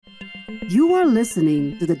You are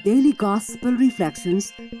listening to the Daily Gospel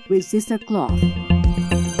Reflections with Sister Cloth.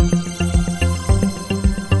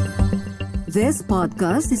 This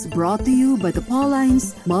podcast is brought to you by the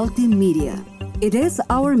Paulines Multimedia. It is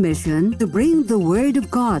our mission to bring the Word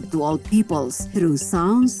of God to all peoples through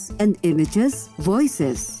sounds and images,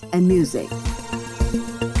 voices, and music.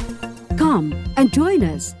 Come and join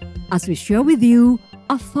us as we share with you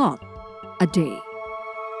a thought a day.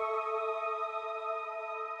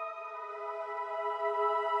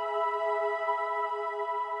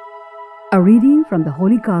 A reading from the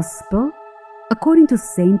Holy Gospel according to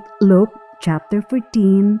St. Luke chapter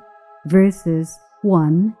 14, verses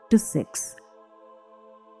 1 to 6.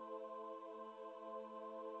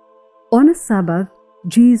 On a Sabbath,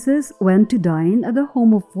 Jesus went to dine at the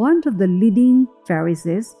home of one of the leading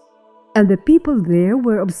Pharisees, and the people there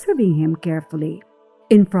were observing him carefully.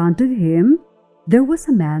 In front of him, there was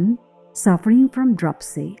a man suffering from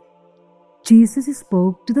dropsy. Jesus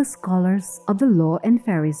spoke to the scholars of the law and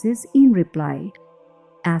Pharisees in reply,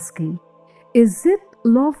 asking, "Is it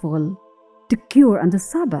lawful to cure on the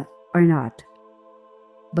Sabbath or not?"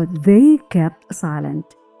 But they kept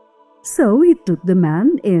silent. So he took the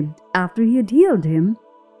man and, after he had healed him,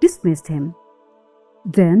 dismissed him.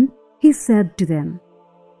 Then he said to them,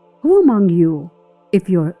 "Who among you, if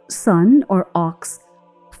your son or ox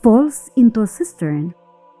falls into a cistern,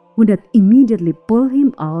 would not immediately pull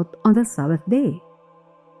him out on the Sabbath day?"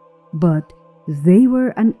 But they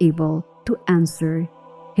were unable to answer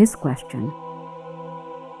his question.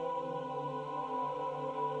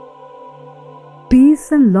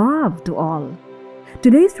 Peace and love to all.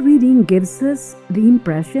 Today's reading gives us the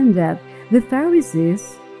impression that the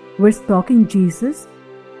Pharisees were stalking Jesus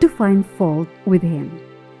to find fault with him.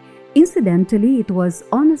 Incidentally, it was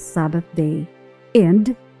on a Sabbath day,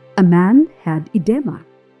 and a man had edema.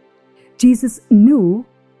 Jesus knew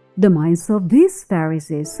the minds of these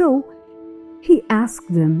Pharisees, so he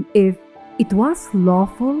asked them if it was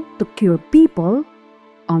lawful to cure people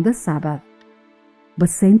on the Sabbath.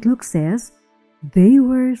 But St. Luke says they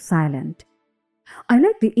were silent. I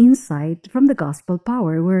like the insight from the Gospel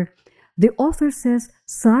Power where the author says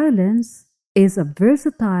silence is a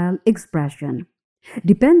versatile expression.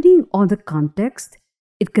 Depending on the context,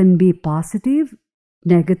 it can be positive,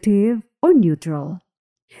 negative, or neutral.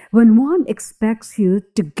 When one expects you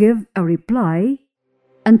to give a reply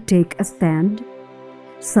and take a stand,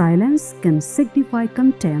 silence can signify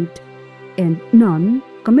contempt and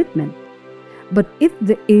non-commitment. But if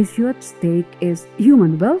the issue at stake is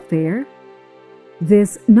human welfare,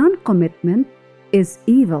 this non-commitment is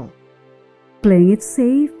evil. Playing it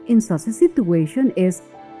safe in such a situation is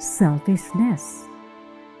selfishness.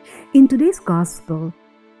 In today's Gospel,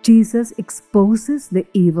 Jesus exposes the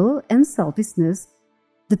evil and selfishness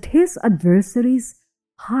that his adversaries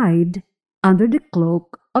hide under the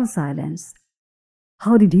cloak of silence.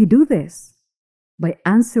 How did he do this? By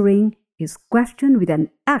answering his question with an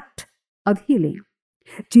act of healing.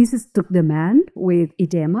 Jesus took the man with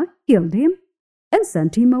edema, healed him, and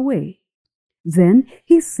sent him away. Then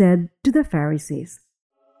he said to the Pharisees,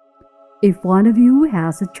 "If one of you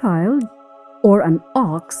has a child or an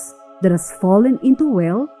ox that has fallen into a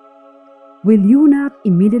well, will you not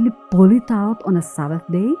immediately pull it out on a Sabbath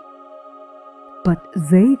day?" But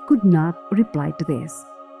they could not reply to this.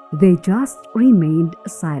 They just remained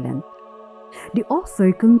silent. The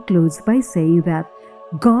author concludes by saying that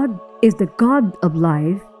God is the God of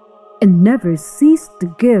life and never ceased to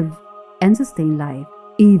give and sustain life,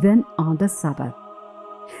 even on the Sabbath.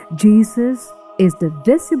 Jesus is the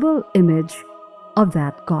visible image of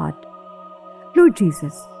that God. Lord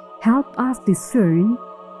Jesus, help us discern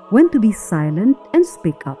when to be silent and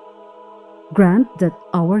speak up. Grant that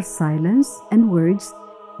our silence and words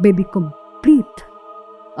may be complete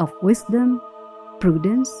of wisdom,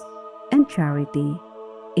 prudence, and charity.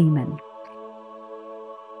 Amen.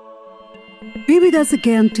 Be with us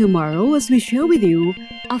again tomorrow as we share with you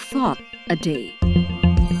a thought a day.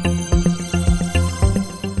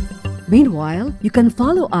 Meanwhile, you can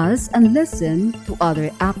follow us and listen to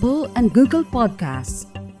other Apple and Google podcasts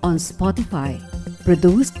on Spotify,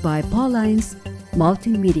 produced by Paulines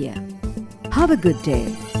Multimedia. Have a good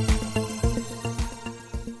day.